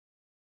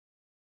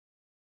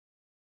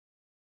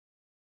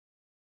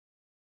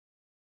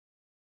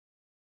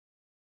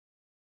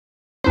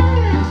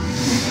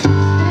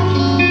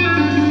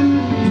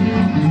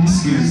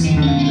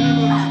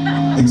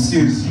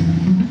excuse me.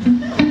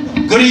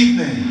 Good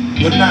evening,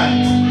 good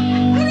night.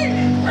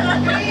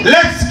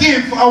 Let's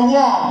give a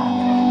warm,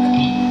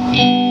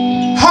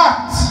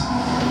 hot,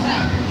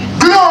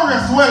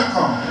 glorious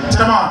welcome to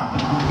the man,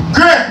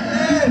 Greg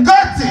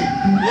Gutty.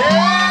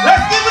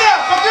 Let's give it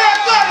up for Greg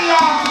Gutty,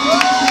 y'all.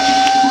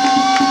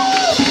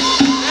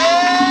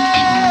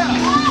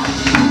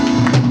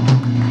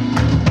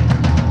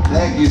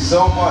 Thank you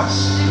so much.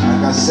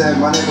 Like I said,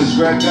 my name is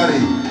Greg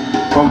Gutty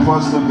from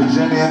Portsmouth,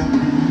 Virginia.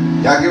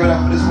 Y'all give it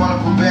up for this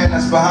wonderful band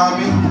that's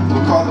behind me.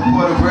 We're called the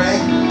Port of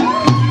Rain.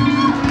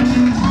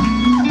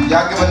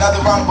 Y'all give another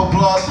round of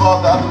applause for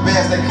all the other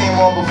bands that came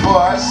on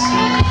before us.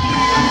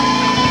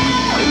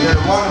 You're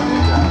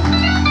wonderful, guys.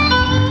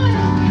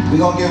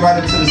 We're gonna get right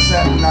into the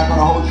set. We're not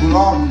gonna hold you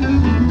long.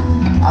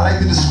 I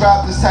like to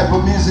describe this type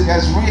of music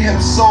as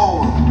rehab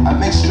soul, a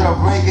mixture of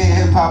reggae,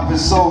 hip hop, and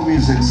soul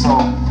music. So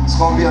it's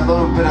gonna be a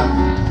little bit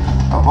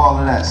of all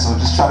of that. So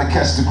just try to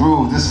catch the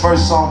groove. This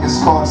first song is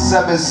called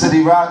 7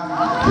 City Rock.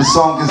 This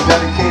song is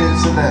dedicated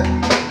to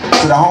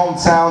the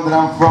hometown that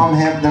I'm from,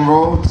 Hampton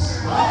Roads,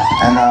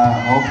 and I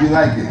hope you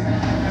like it.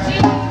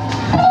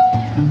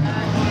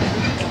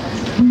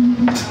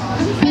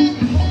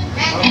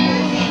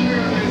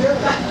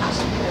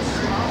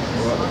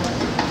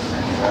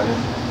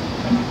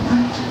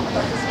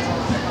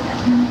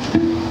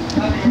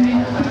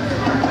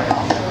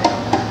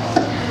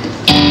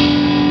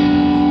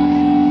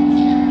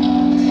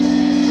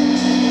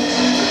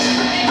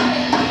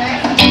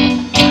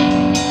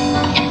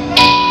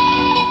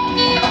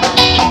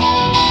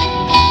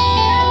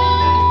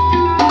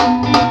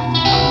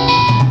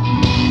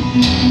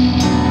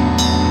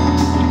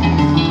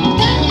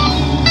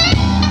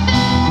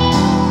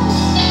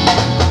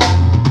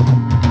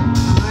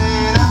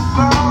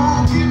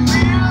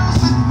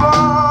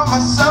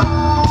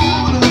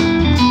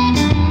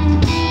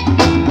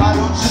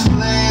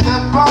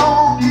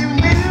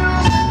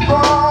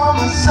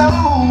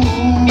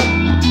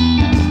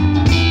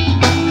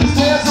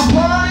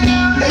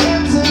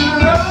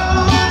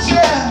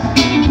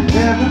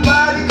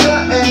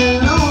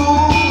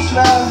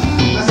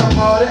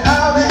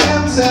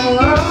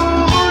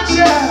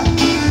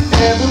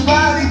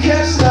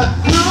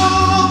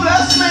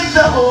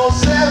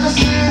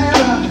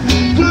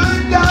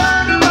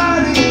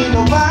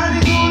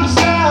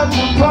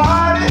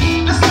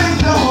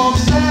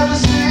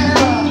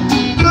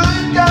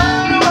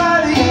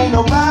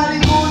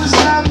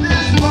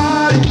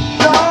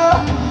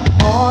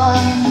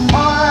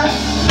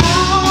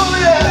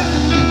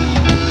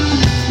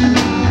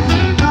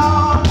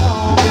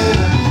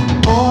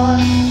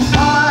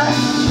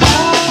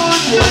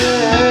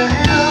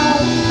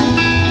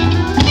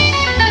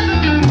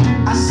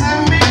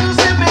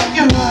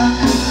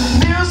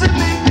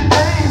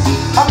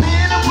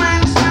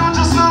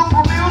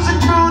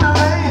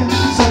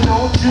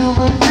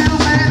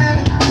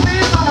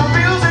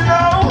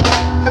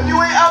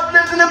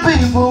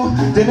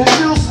 Then it's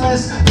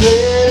useless,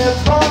 play it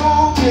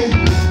funky.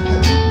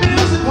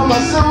 Music for my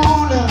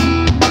soul now.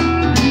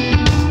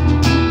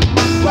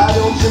 Why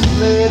don't you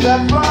play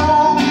that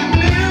funky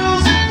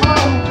music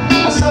for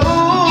my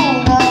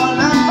soul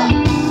now?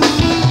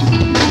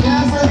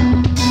 Yes, sir.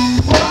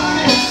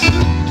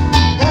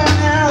 And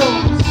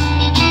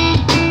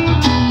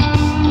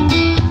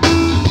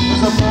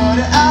there's a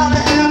party out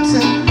of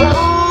Hampton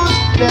Roads,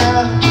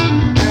 yeah.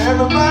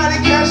 Everybody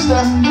catch the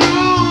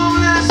groove,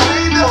 let's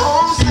make the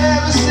whole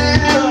 7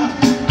 City rock.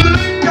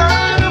 Good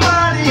God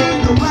Almighty,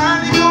 ain't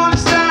nobody gonna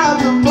stop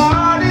the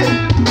party.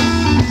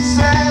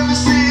 7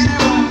 City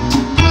rock.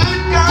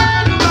 Good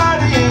God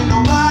Almighty,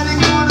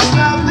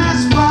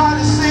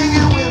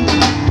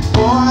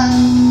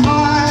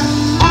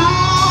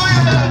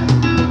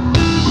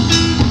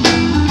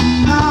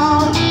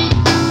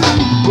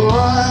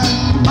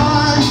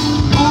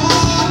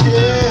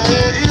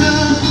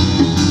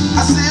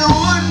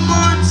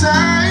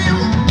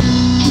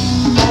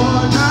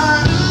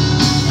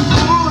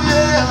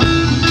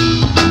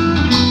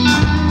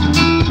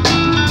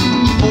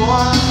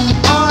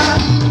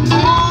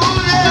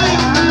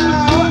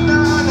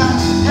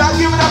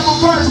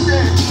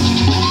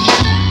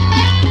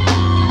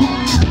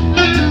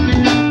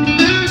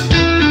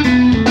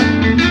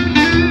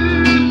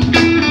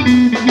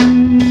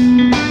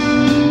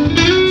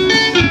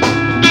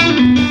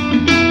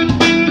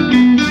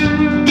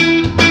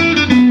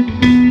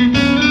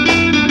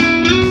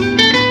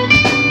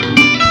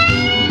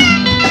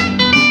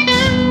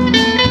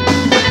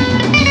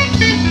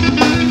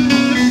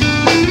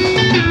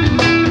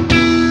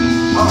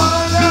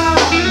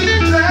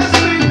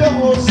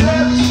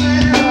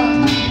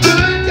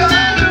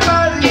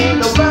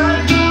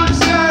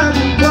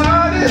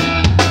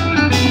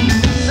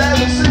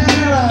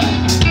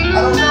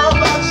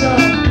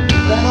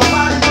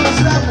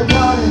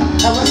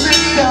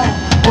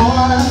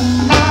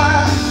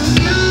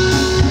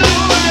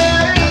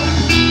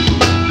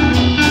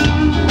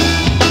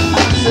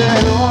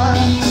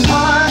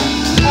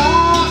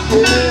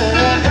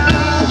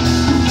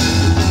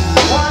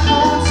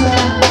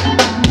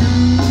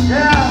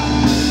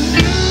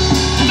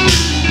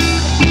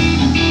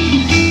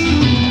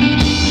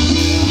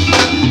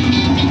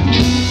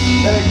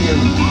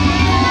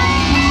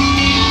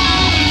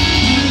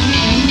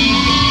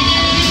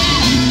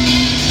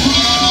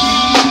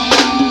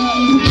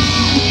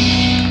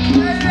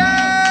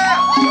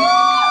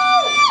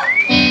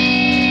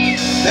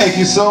 Thank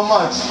you so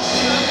much.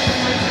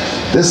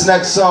 This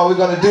next song we're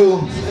gonna do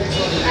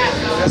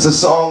is a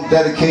song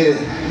dedicated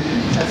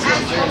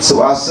to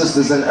our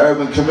sisters in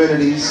urban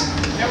communities.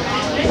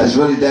 That's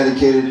really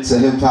dedicated to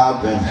hip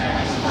hop and,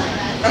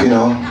 you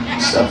know,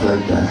 stuff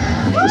like that.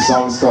 The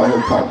song is called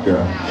Hip Hop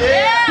Girl.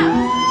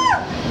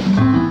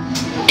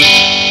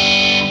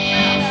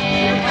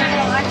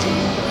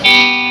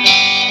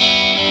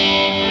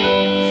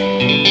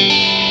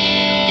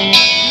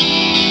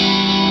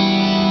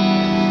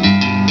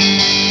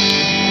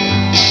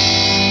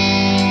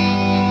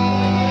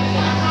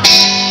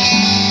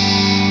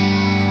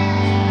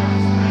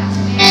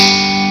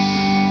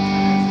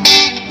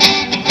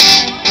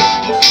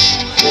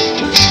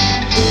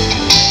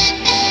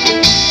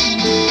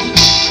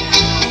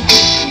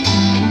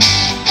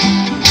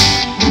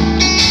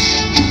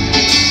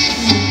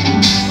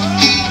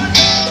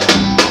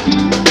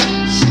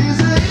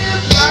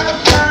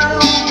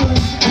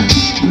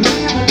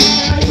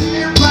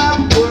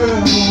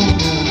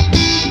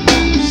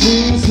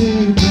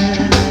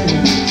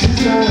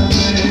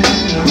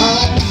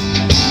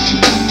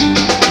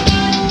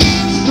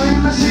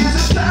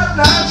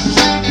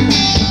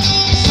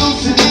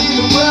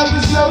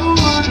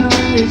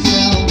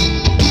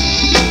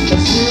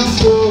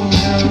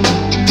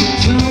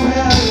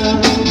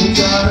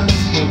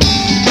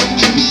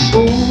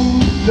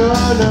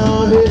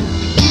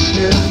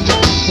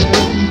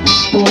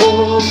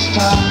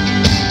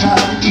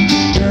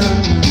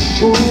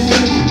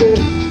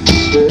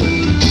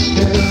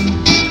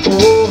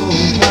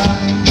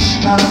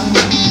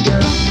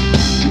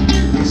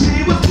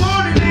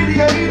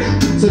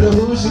 To the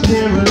who she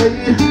can't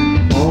relate.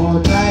 All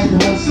night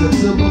hustling,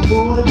 silver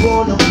food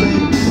upon the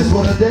plate. That's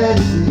what her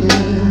daddy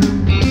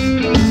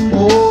did.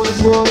 Oh,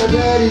 that's what her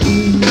daddy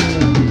did.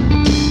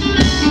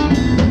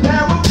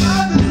 Now we're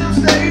brothers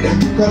upstate,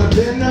 caught up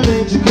in a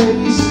major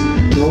case.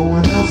 No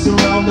one else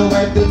around to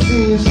wipe the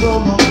tears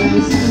from her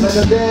face. Like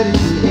her daddy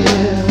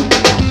did.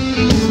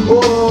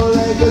 Oh,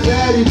 like her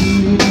daddy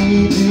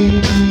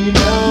did.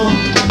 Now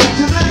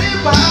she's a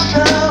hip-hop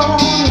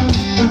girl.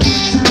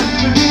 She's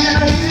living in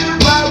a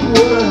hip-hop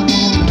world.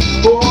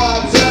 Oh, I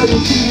tell you,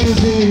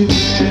 she's in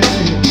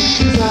there.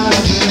 She's not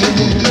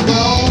been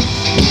wrong.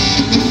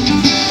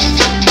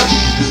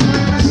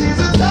 She's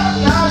a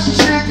top-notch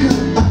chick,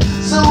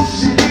 so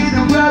she need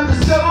a brother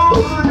so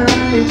to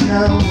reach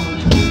now.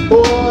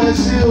 Oh, and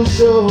she'll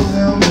show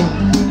him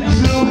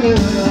all the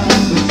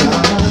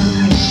time.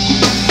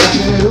 I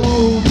said,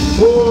 ooh,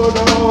 hold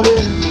on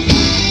it.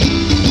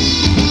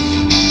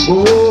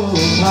 Oh,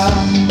 my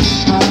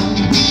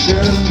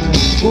girl,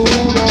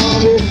 hold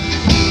on it.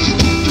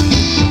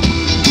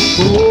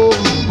 Oh,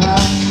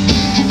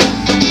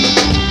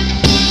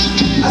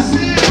 I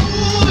said,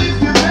 ooh, if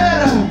you met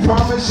her,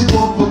 promise you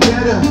won't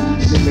forget her.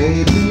 She may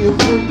be a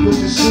freak, but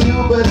you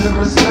still better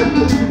respect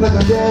her like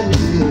her daddy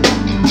did.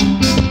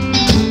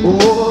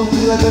 Oh,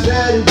 like her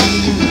daddy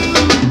did.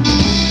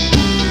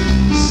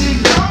 She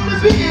come to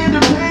be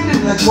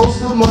independent like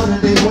most of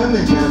modern-day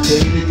women. Can't pay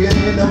to get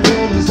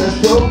independence, that's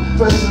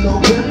professional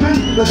pimping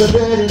like her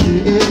daddy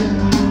did.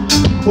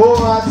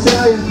 Oh, I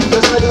tell you,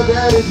 just like her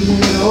daddy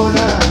did. Oh,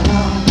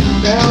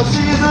 now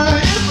she's a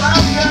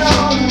hip-hop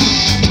girl.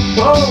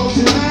 Oh,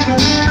 she's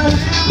living in a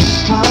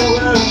hip-hop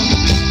world.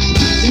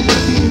 She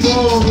just keep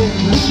on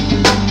hitting,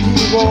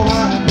 keep on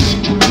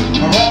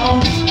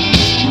around.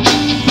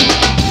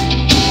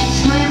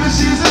 Screaming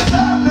she's a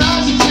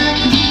top-notch chick,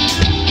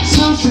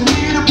 so she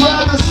need a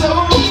brother so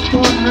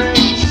good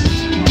rings.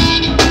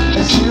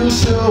 And she'll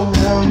show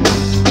him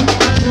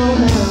all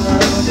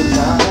the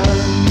time.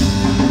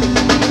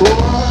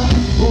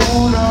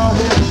 Oh, no,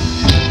 hip.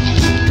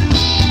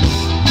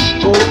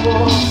 Oh,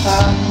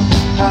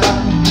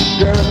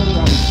 girl,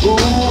 oh,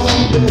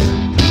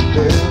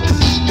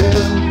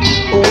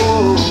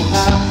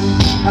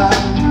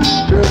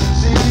 girl,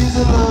 she's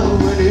in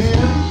love with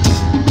him.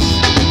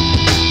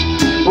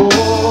 Oh,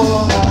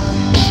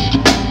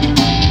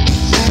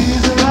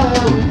 she's in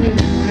love with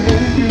him.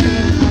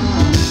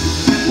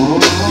 Oh,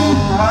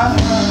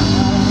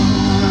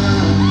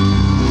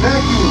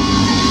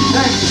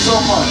 Thank you so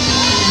much.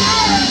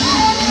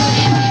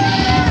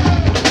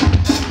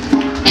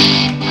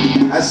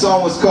 That song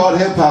was called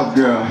Hip Hop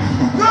Girl.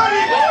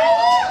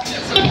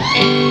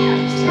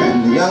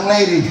 And the young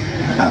lady,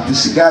 after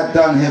she got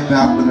done hip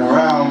hopping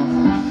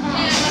around,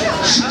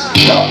 she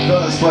felt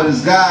feelings for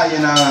this guy,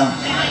 and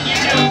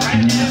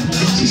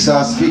she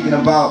started speaking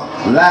about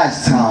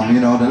last time.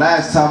 You know, the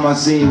last time I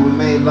seen you, we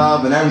made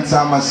love, and every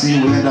time I see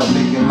you, we end up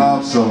making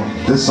love. So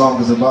this song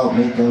is about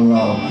making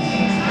love.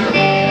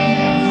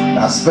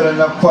 I spent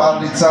enough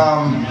quality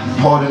time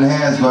holding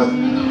hands, but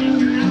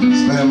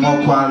spending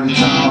more quality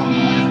time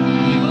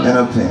in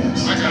her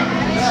pants.